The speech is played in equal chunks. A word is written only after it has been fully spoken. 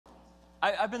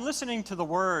I've been listening to the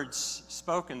words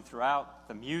spoken throughout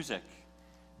the music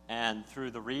and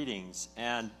through the readings,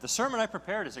 and the sermon I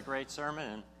prepared is a great sermon,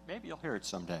 and maybe you'll hear it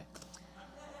someday.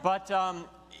 But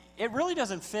it really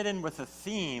doesn't fit in with the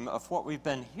theme of what we've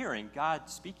been hearing, God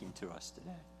speaking to us today.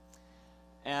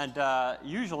 And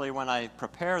usually when I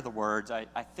prepare the words,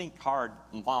 I think hard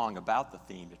and long about the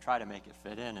theme to try to make it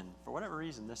fit in, and for whatever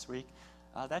reason this week,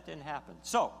 that didn't happen.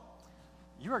 So,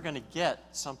 you are going to get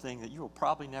something that you will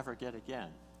probably never get again.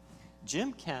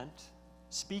 Jim Kent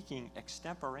speaking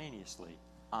extemporaneously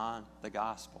on the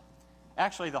gospel.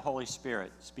 Actually, the Holy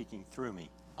Spirit speaking through me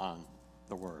on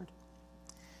the word.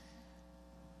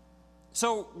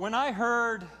 So when I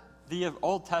heard the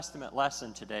Old Testament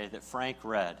lesson today that Frank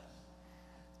read,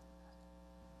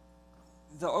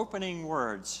 the opening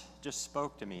words just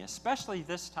spoke to me, especially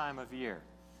this time of year.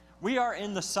 We are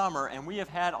in the summer and we have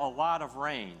had a lot of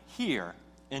rain here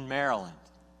in Maryland.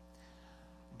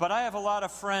 But I have a lot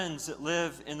of friends that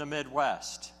live in the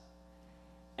Midwest.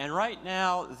 And right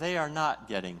now, they are not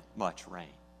getting much rain.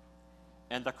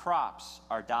 And the crops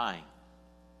are dying.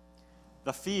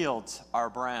 The fields are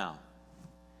brown.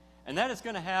 And that is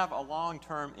going to have a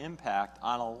long-term impact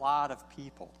on a lot of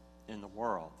people in the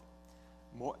world,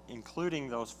 including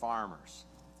those farmers.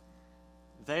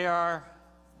 They are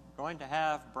going to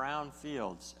have brown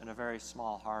fields and a very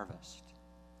small harvest.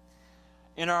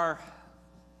 In our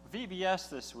VBS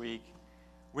this week,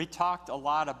 we talked a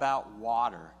lot about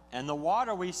water. And the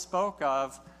water we spoke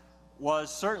of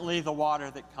was certainly the water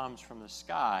that comes from the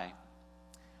sky.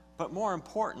 But more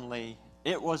importantly,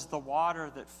 it was the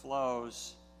water that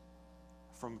flows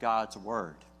from God's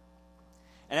Word.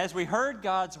 And as we heard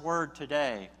God's Word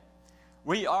today,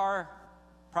 we are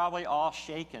probably all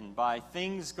shaken by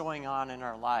things going on in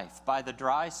our life, by the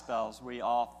dry spells we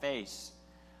all face,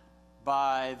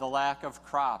 by the lack of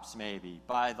crops maybe,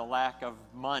 by the lack of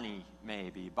money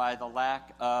maybe, by the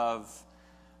lack of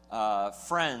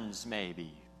friends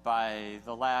maybe, by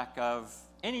the lack of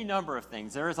any number of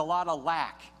things. There is a lot of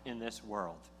lack in this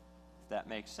world, if that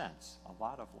makes sense. A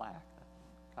lot of lack.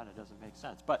 That kind of doesn't make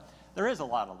sense. But there is a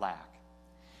lot of lack.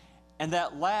 And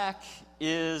that lack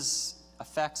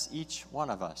affects each one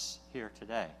of us here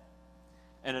today.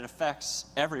 And it affects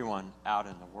everyone out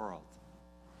in the world.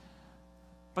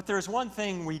 But there's one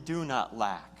thing we do not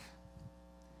lack.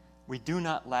 We do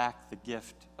not lack the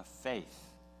gift of faith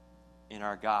in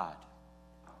our God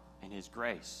and His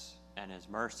grace and His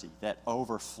mercy that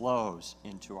overflows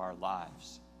into our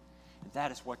lives. And that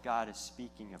is what God is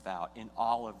speaking about in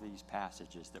all of these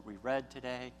passages that we read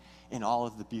today, in all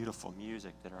of the beautiful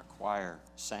music that our choir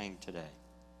sang today.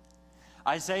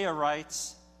 Isaiah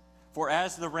writes, "For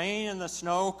as the rain and the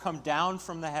snow come down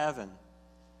from the heaven,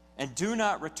 and do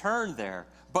not return there,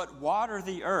 but water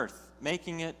the earth,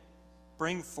 making it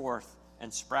bring forth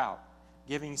and sprout,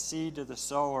 giving seed to the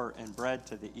sower and bread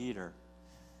to the eater,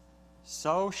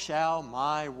 so shall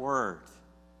my word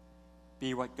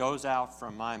be what goes out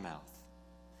from my mouth.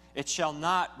 It shall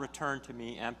not return to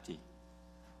me empty,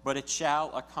 but it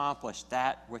shall accomplish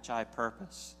that which I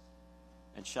purpose,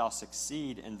 and shall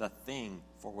succeed in the thing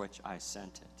for which I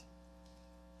sent it."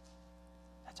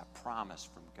 That's a promise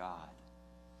from God.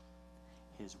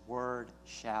 His word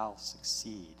shall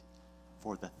succeed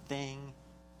for the thing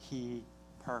He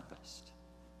purposed.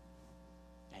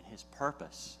 And His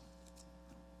purpose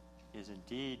is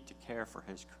indeed to care for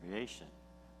His creation,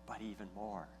 but even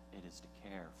more, it is to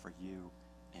care for you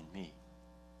and me.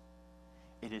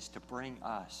 It is to bring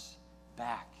us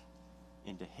back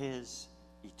into His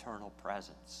eternal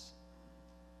presence.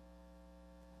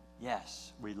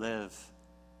 Yes, we live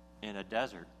in a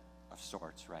desert of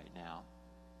sorts right now.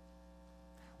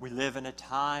 We live in a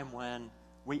time when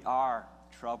we are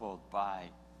troubled by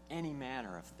any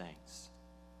manner of things.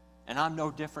 And I'm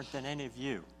no different than any of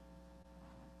you.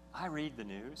 I read the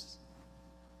news.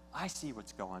 I see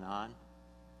what's going on.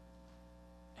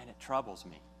 And it troubles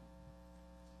me.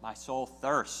 My soul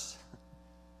thirsts.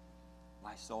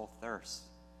 My soul thirsts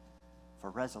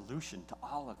for resolution to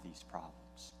all of these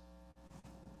problems.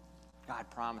 God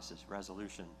promises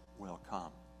resolution will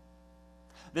come.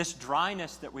 This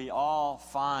dryness that we all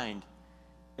find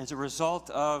is a result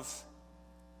of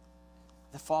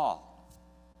the fall.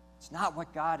 It's not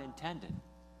what God intended.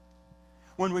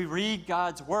 When we read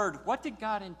God's word, what did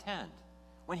God intend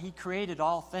when He created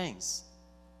all things?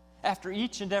 After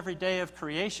each and every day of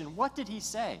creation, what did He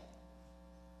say?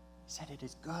 He said, "It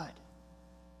is good.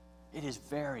 It is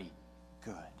very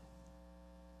good."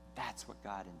 That's what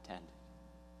God intended.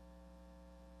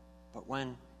 But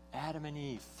when Adam and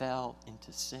Eve fell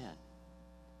into sin,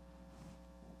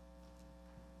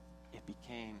 it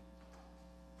became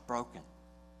broken.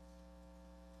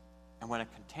 And when a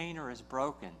container is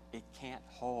broken, it can't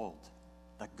hold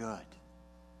the good.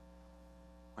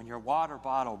 When your water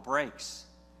bottle breaks,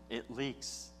 it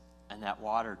leaks, and that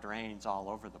water drains all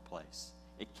over the place.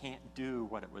 It can't do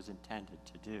what it was intended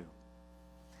to do.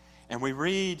 And we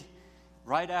read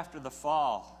right after the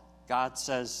fall, God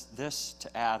says this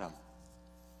to Adam.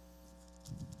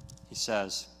 He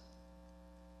says,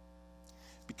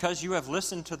 "Because you have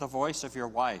listened to the voice of your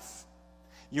wife,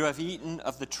 you have eaten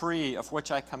of the tree of which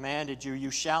I commanded you,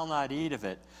 you shall not eat of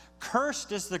it.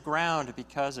 Cursed is the ground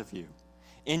because of you.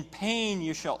 In pain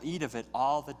you shall eat of it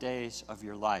all the days of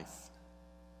your life.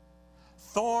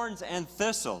 Thorns and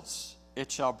thistles it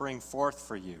shall bring forth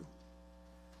for you,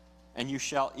 and you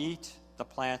shall eat the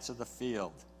plants of the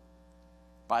field.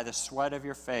 By the sweat of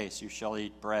your face you shall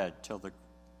eat bread till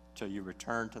you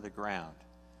return to the ground.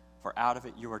 For out of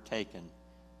it you are taken,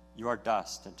 you are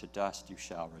dust, and to dust you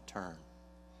shall return.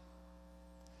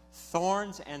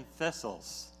 Thorns and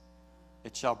thistles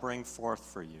it shall bring forth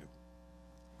for you."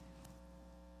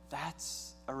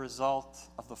 That's a result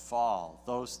of the fall.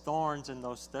 Those thorns and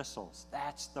those thistles,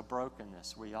 that's the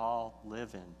brokenness we all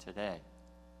live in today.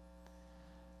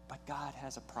 But God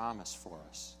has a promise for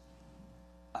us.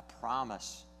 A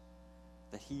promise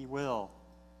that He will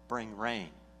bring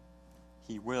rain.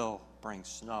 He will bring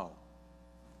snow.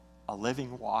 A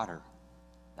living water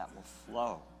that will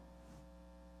flow.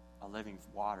 A living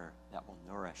water that will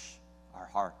nourish our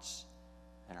hearts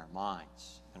and our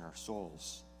minds and our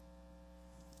souls.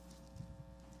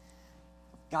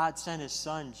 God sent His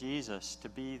Son, Jesus, to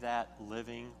be that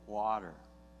living water,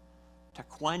 to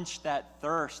quench that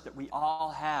thirst that we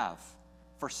all have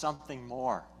for something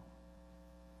more,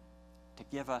 to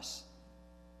give us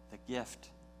the gift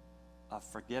of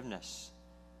forgiveness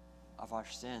of our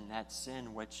sin, that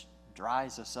sin which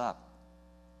dries us up,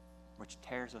 which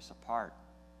tears us apart.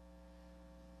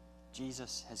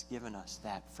 Jesus has given us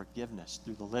that forgiveness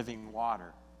through the living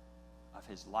water of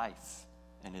His life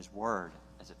and His word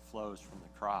as it flows from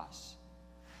the cross.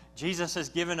 Jesus has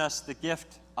given us the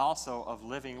gift also of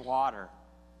living water,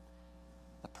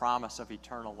 the promise of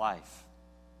eternal life.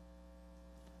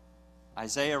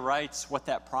 Isaiah writes what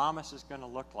that promise is going to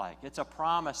look like. It's a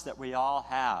promise that we all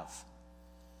have.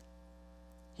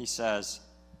 He says,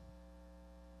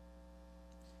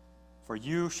 "For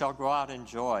you shall go out in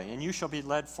joy, and you shall be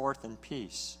led forth in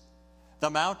peace. The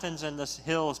mountains and the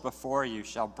hills before you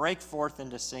shall break forth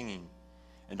into singing,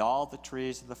 and all the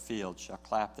trees of the field shall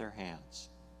clap their hands."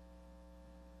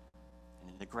 And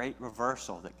in the great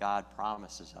reversal that God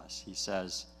promises us, He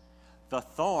says, "The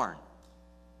thorn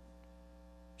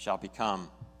shall become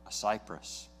a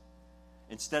cypress.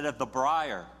 Instead of the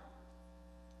briar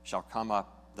shall come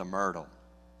up the myrtle.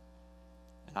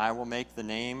 And I will make the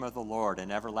name of the Lord an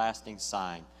everlasting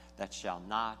sign that shall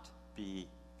not be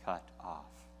cut off."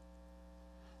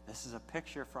 This is a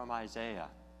picture from Isaiah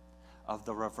of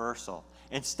the reversal.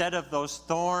 Instead of those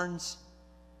thorns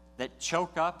that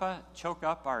choke up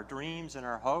our dreams and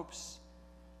our hopes,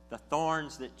 the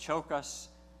thorns that choke us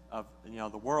of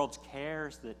the world's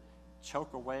cares that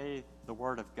choke away the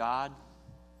Word of God,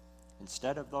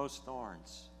 instead of those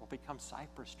thorns will become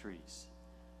cypress trees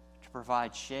to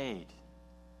provide shade,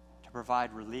 to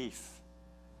provide relief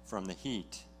from the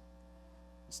heat.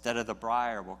 Instead of the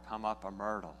briar will come up a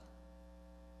myrtle,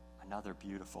 another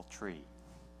beautiful tree,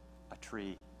 a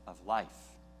tree of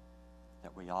life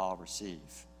that we all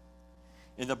receive.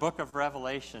 In the book of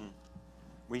Revelation,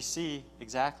 we see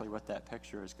exactly what that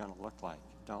picture is going to look like,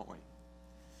 don't we?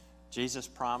 Jesus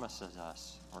promises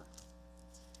us, or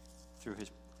through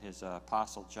his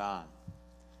apostle John,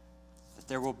 that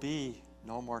there will be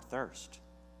no more thirst.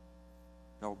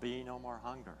 There will be no more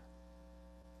hunger.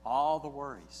 All the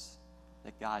worries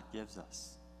that God gives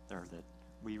us, or that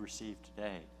we receive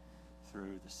today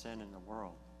through the sin in the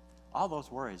world, all those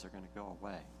worries are going to go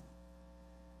away.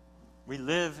 We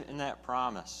live in that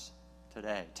promise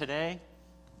today. Today,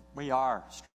 we are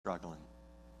struggling.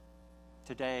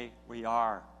 Today, we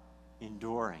are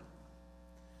enduring.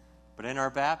 But in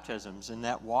our baptisms, in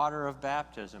that water of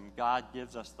baptism, God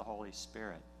gives us the Holy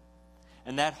Spirit.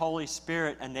 And that Holy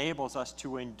Spirit enables us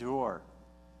to endure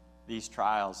these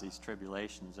trials, these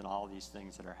tribulations, and all these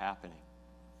things that are happening.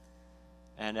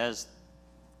 And as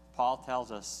Paul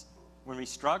tells us, when we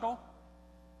struggle,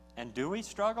 and do we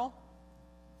struggle?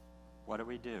 What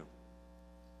do?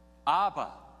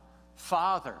 Abba,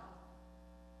 Father.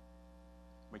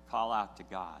 We call out to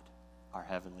God, our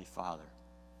Heavenly Father,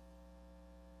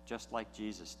 just like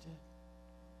Jesus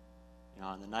did.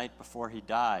 On the night before He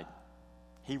died,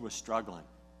 He was struggling.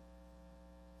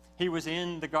 He was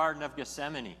in the Garden of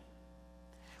Gethsemane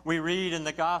We read in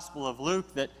the Gospel of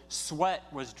Luke that sweat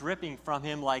was dripping from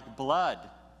him like blood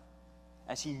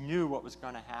as he knew what was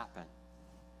going to happen.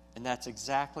 And that's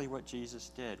exactly what Jesus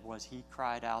did, was he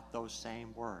cried out those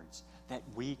same words that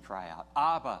we cry out,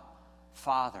 Abba,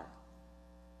 Father.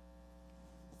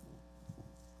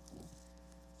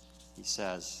 He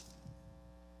says,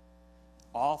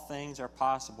 all things are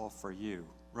possible for you.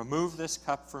 Remove this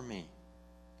cup from me,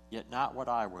 yet not what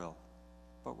I will,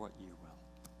 but what you will.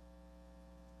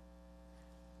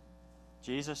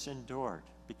 Jesus endured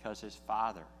because his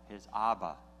Father, his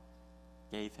Abba,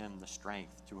 gave him the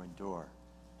strength to endure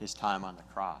his time on the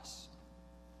cross.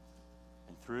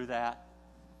 And through that,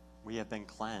 we have been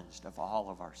cleansed of all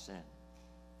of our sin.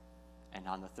 And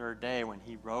on the third day, when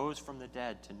he rose from the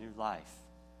dead to new life,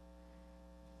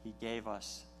 he gave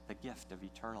us the gift of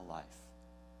eternal life.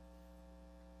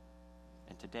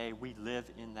 And today we live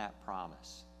in that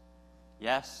promise.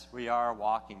 Yes, we are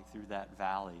walking through that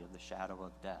valley of the shadow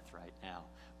of death right now.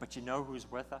 But you know who's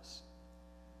with us?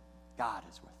 God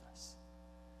is with us.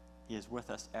 He is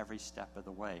with us every step of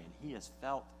the way. And he has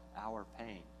felt our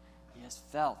pain. He has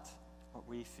felt what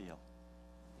we feel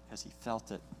because he felt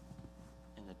it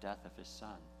in the death of his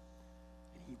Son.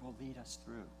 And he will lead us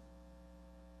through.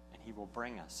 And he will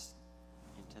bring us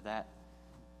into that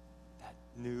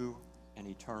new and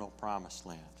eternal promised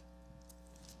land.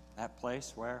 That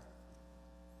place where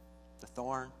the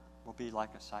thorn will be like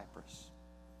a cypress,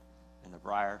 and the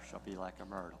briar shall be like a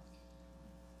myrtle.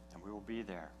 And we will be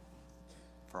there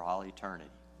for all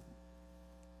eternity.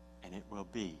 And it will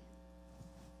be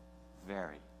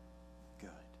very good.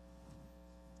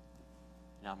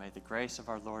 Now may the grace of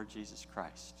our Lord Jesus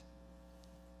Christ,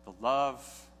 the love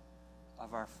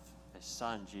of his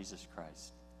Son, Jesus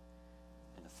Christ,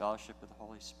 and the fellowship of the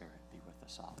Holy Spirit be with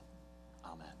us all.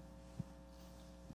 Amen.